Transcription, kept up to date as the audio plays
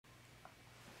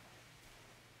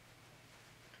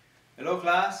Hello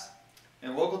class,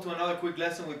 and welcome to another quick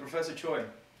lesson with Professor Choi.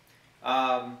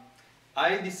 I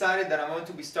decided that I'm going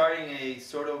to be starting a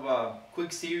sort of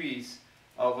quick series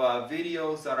of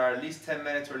videos that are at least 10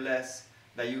 minutes or less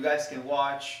that you guys can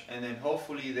watch, and then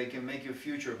hopefully they can make your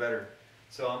future better.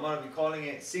 So I'm going to be calling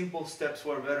it Simple Steps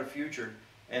for a Better Future,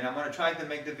 and I'm going to try to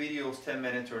make the videos 10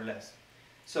 minutes or less.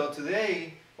 So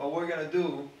today what we're going to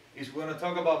do is we're going to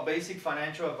talk about basic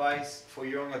financial advice for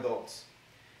young adults.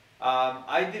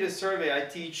 I did a survey. I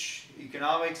teach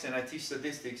economics and I teach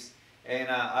statistics, and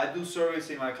I do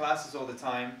surveys in my classes all the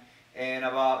time, and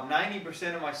about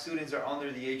 90% of my students are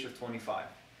under the age of 25.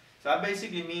 So that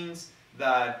basically means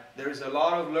that there's a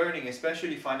lot of learning,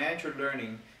 especially financial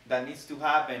learning, that needs to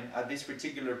happen at this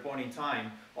particular point in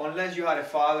time, unless you had a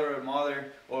father or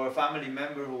mother or a family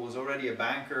member who was already a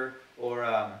banker, or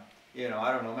you know,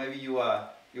 I don't know, maybe you're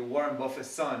Warren Buffett's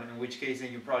son, in which case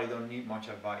then you probably don't need much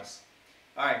advice.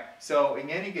 Alright, so in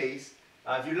any case,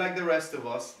 if you're like the rest of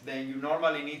us, then you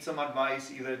normally need some advice,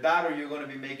 either that or you're going to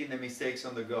be making the mistakes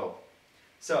on the go.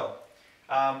 So,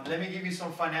 let me give you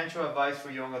some financial advice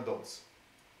for young adults.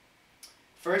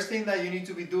 First thing that you need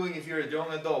to be doing if you're a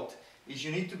young adult is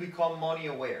you need to become money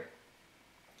aware.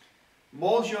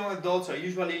 Most young adults are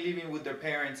usually living with their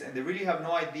parents and they really have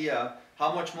no idea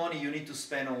how much money you need to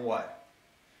spend on what.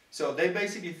 So they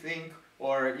basically think,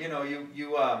 or you know,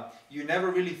 you never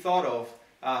really thought of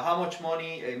how much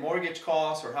money a mortgage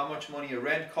costs or how much money a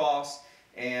rent costs,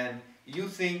 and you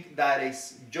think that a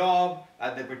job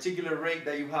at the particular rate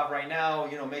that you have right now,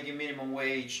 you know, making minimum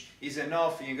wage, is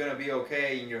enough and you're going to be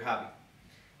okay and you're happy.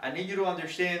 I need you to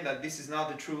understand that this is not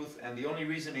the truth, and the only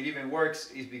reason it even works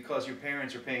is because your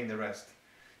parents are paying the rest.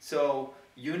 So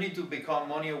you need to become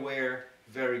money aware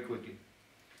very quickly.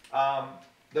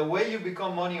 The way you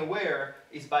become money aware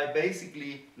is by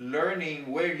basically learning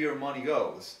where your money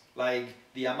goes. Like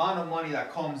the amount of money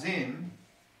that comes in,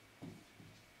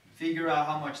 figure out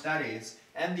how much that is,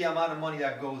 and the amount of money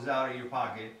that goes out of your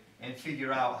pocket, and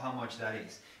figure out how much that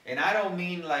is. And I don't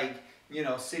mean like, you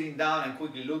know, sitting down and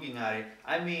quickly looking at it.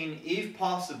 I mean, if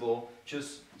possible,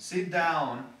 just sit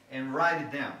down and write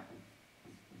it down.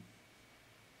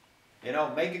 You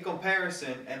know, make a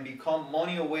comparison and become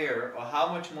money aware of how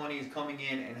much money is coming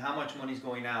in and how much money is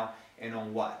going out and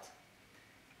on what.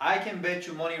 I can bet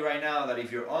you money right now that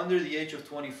if you're under the age of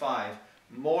 25,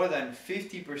 more than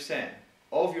 50%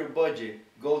 of your budget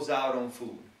goes out on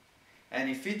food.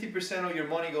 And if 50% of your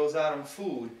money goes out on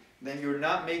food, then you're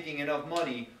not making enough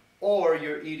money or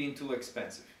you're eating too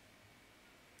expensive.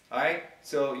 Alright?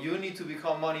 So you need to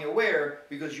become money aware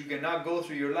because you cannot go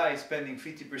through your life spending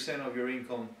 50% of your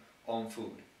income on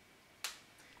food.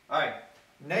 Alright,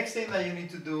 next thing that you need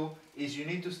to do is you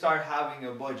need to start having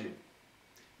a budget.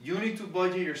 You need to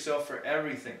budget yourself for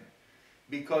everything,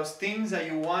 because things that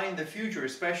you want in the future,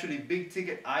 especially big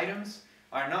ticket items,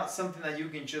 are not something that you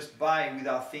can just buy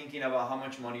without thinking about how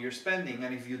much money you're spending.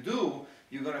 And if you do,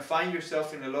 you're going to find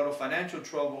yourself in a lot of financial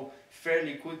trouble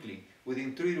fairly quickly,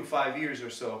 within 3 to 5 years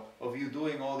or so of you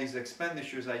doing all these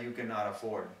expenditures that you cannot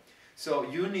afford. So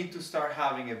you need to start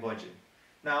having a budget.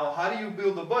 Now, how do you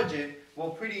build a budget?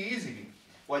 Well, pretty easily.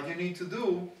 What you need to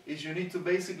do is you need to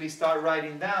basically start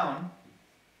writing down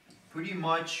pretty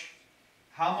much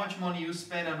how much money you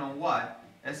spend and on what,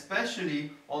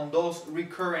 especially on those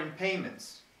recurrent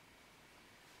payments.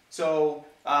 So,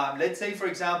 let's say, for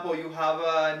example, you have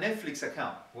a Netflix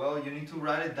account. Well, you need to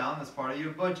write it down as part of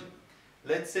your budget.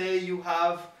 Let's say you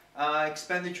have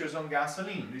expenditures on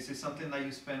gasoline. This is something that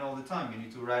you spend all the time. You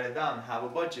need to write it down, have a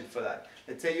budget for that.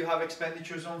 Let's say you have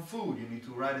expenditures on food. You need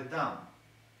to write it down.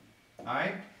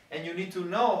 Alright? And you need to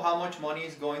know how much money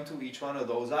is going to each one of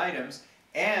those items,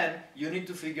 and you need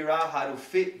to figure out how to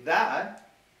fit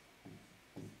that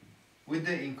with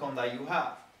the income that you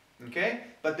have. Okay?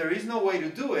 But there is no way to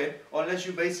do it unless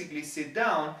you basically sit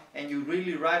down and you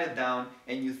really write it down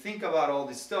and you think about all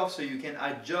this stuff so you can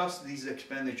adjust these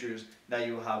expenditures that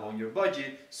you have on your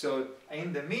budget. So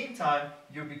in the meantime,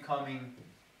 you're becoming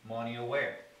money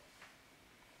aware.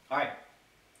 Alright.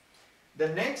 The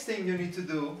next thing you need to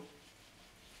do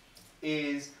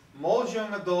is, most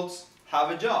young adults have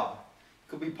a job. It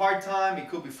could be part-time, it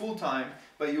could be full-time,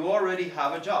 but you already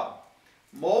have a job.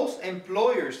 Most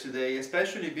employers today,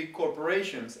 especially big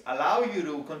corporations, allow you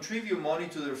to contribute money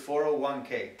to their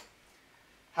 401k.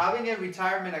 Having a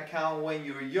retirement account when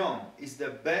you're young is the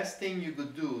best thing you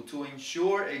could do to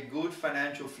ensure a good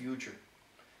financial future,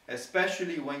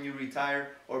 especially when you retire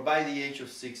or by the age of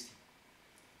 60.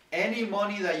 Any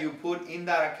money that you put in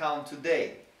that account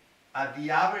today, at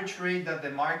the average rate that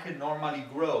the market normally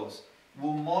grows,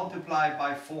 will multiply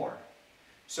by 4.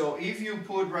 So if you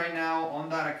put right now on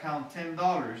that account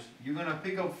 $10, you're gonna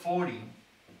pick up 40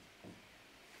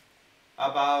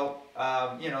 about,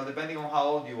 depending on how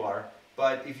old you are.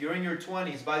 But if you're in your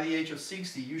 20s, by the age of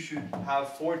 60, you should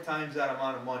have 4 times that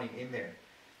amount of money in there.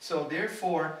 So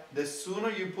therefore, the sooner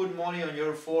you put money on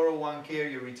your 401k or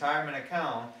your retirement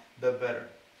account, the better.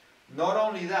 Not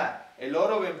only that, a lot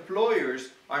of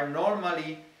employers are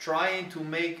normally trying to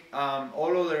make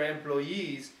all of their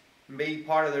employees make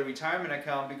part of their retirement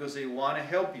account because they want to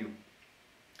help you.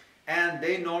 And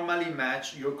they normally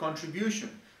match your contribution,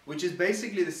 which is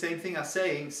basically the same thing as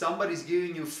saying somebody's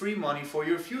giving you free money for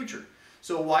your future.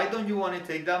 So why don't you want to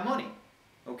take that money?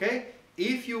 Okay?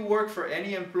 If you work for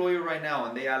any employer right now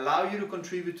and they allow you to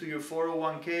contribute to your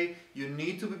 401k, you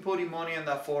need to be putting money in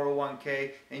that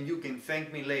 401k, and you can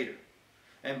thank me later.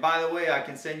 And by the way, I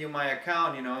can send you my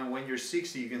account, and when you're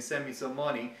 60, you can send me some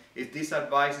money if this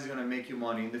advice is going to make you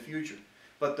money in the future.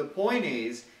 But the point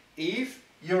is, if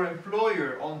your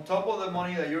employer, on top of the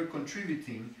money that you're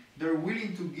contributing, they're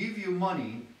willing to give you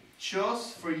money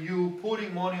just for you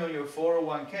putting money on your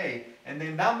 401k, and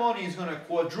then that money is going to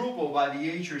quadruple by the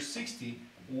age you're 60,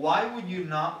 why would you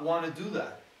not want to do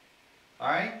that?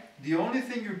 Alright? The only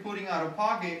thing you're putting out of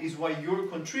pocket is why you're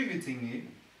contributing it.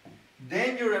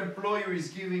 Then your employer is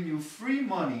giving you free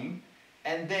money,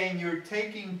 and then you're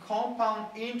taking compound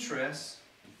interest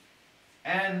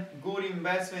and good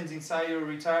investments inside your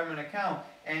retirement account,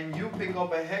 and you pick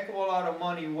up a heck of a lot of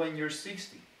money when you're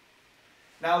 60.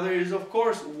 Now there is of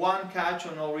course one catch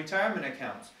on all retirement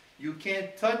accounts. You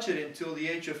can't touch it until the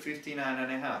age of 59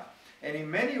 and a half. And in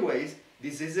many ways,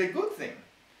 this is a good thing.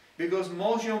 Because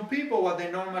most young people, what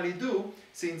they normally do,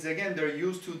 since again they're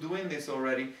used to doing this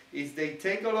already, is they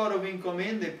take a lot of income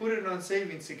in, they put it on a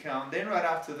savings account, then right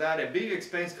after that a big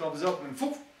expense comes up and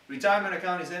poof, retirement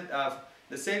account is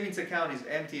the savings account is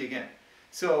empty again.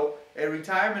 So a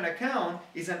retirement account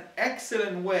is an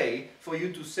excellent way for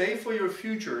you to save for your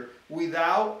future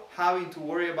without having to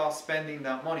worry about spending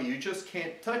that money. You just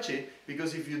can't touch it,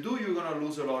 because if you do, you're going to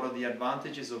lose a lot of the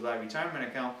advantages of that retirement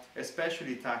account,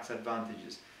 especially tax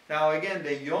advantages. Now again,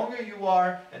 the younger you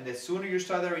are and the sooner you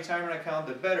start that retirement account,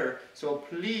 the better. So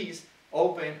please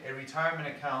open a retirement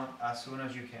account as soon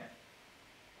as you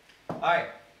can. Alright,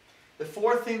 the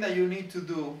fourth thing that you need to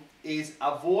do is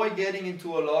avoid getting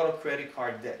into a lot of credit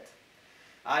card debt.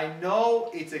 I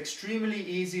know it's extremely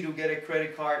easy to get a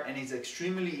credit card, and it's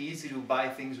extremely easy to buy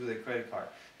things with a credit card.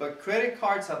 But credit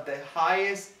cards have the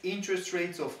highest interest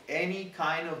rates of any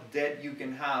kind of debt you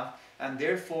can have, and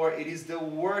therefore it is the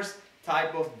worst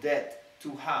type of debt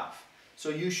to have. So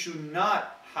you should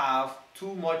not have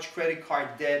too much credit card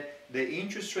debt. The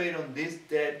interest rate on this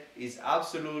debt is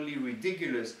absolutely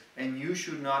ridiculous, and you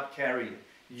should not carry it.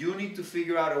 You need to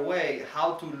figure out a way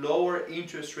how to lower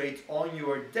interest rates on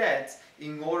your debts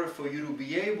in order for you to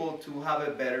be able to have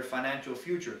a better financial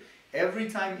future. Every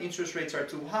time interest rates are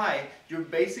too high, you're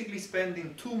basically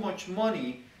spending too much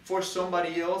money for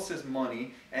somebody else's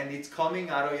money, and it's coming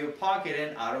out of your pocket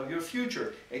and out of your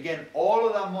future. Again, all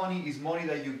of that money is money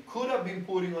that you could have been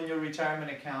putting on your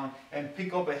retirement account and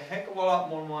pick up a heck of a lot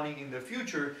more money in the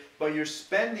future, but you're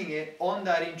spending it on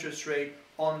that interest rate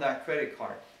on that credit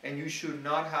card, and you should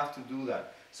not have to do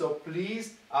that. So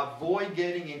please avoid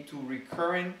getting into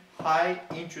recurring high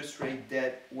interest rate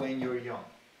debt when you're young.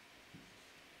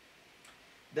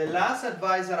 The last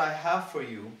advice that I have for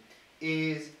you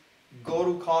is go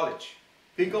to college.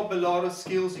 Pick up a lot of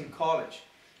skills in college.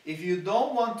 If you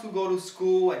don't want to go to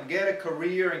school and get a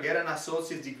career and get an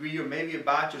associate's degree, or maybe a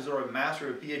bachelor's or a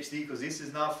master's or a PhD, because this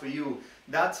is not for you,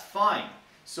 that's fine.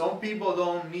 Some people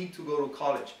don't need to go to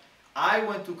college. I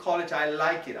went to college, I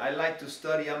like it. I like to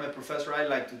study, I'm a professor, I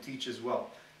like to teach as well.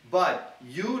 But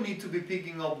you need to be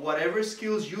picking up whatever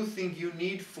skills you think you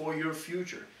need for your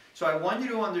future. So I want you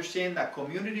to understand that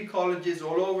community colleges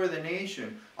all over the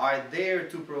nation are there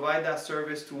to provide that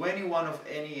service to anyone of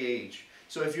any age.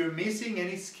 So if you're missing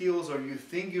any skills, or you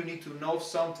think you need to know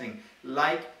something,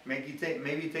 like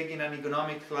maybe taking an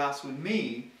economic class with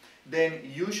me, then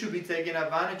you should be taking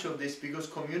advantage of this, because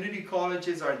community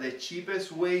colleges are the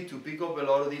cheapest way to pick up a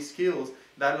lot of these skills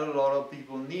that a lot of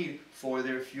people need for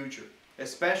their future,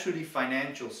 especially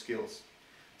financial skills.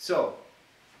 So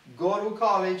go to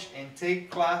college and take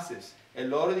classes. A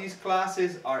lot of these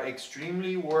classes are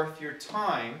extremely worth your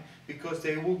time, because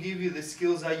they will give you the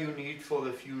skills that you need for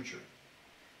the future.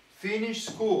 Finish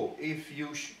school if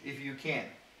you can.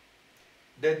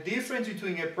 The difference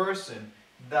between a person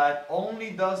that only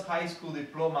does high school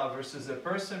diploma versus a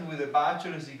person with a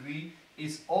bachelor's degree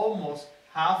is almost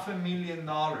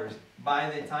 $500,000 by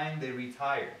the time they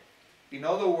retire. In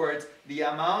other words, the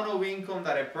amount of income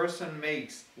that a person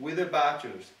makes with a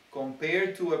bachelor's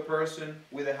compared to a person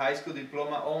with a high school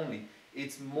diploma only,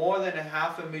 it's more than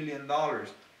 $500,000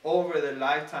 over the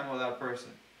lifetime of that person.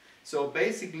 So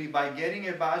basically, by getting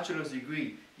a bachelor's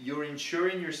degree, you're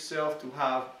insuring yourself to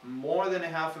have more than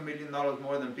 $500,000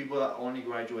 more than people that only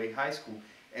graduate high school.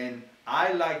 And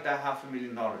I like that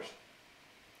 $500,000.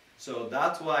 So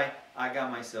that's why I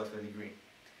got myself a degree.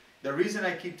 The reason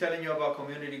I keep telling you about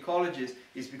community colleges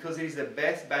is because it is the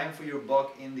best bang for your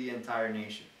buck in the entire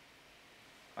nation.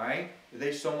 Alright?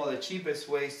 They're some of the cheapest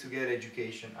ways to get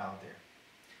education out there.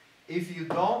 If you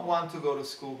don't want to go to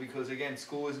school because, again,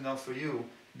 school is not for you,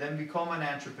 then become an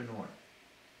entrepreneur.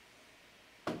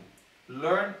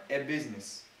 Learn a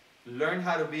business. Learn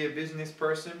how to be a business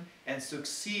person and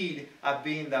succeed at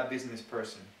being that business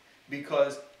person.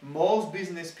 Because most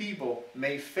business people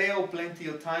may fail plenty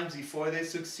of times before they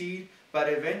succeed, but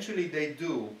eventually they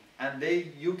do, and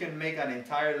you can make an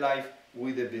entire life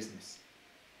with a business.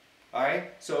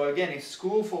 Alright? So again, if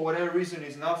school for whatever reason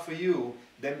is not for you,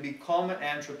 then become an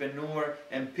entrepreneur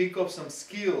and pick up some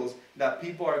skills that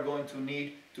people are going to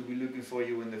need to be looking for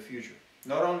you in the future.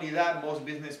 Not only that, most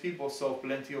business people solve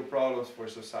plenty of problems for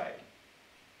society.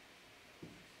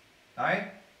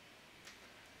 Alright?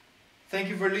 Thank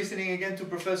you for listening again to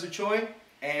Professor Choi,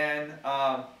 and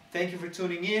thank you for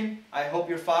tuning in. I hope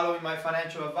you're following my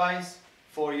financial advice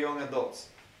for young adults.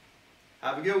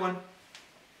 Have a good one.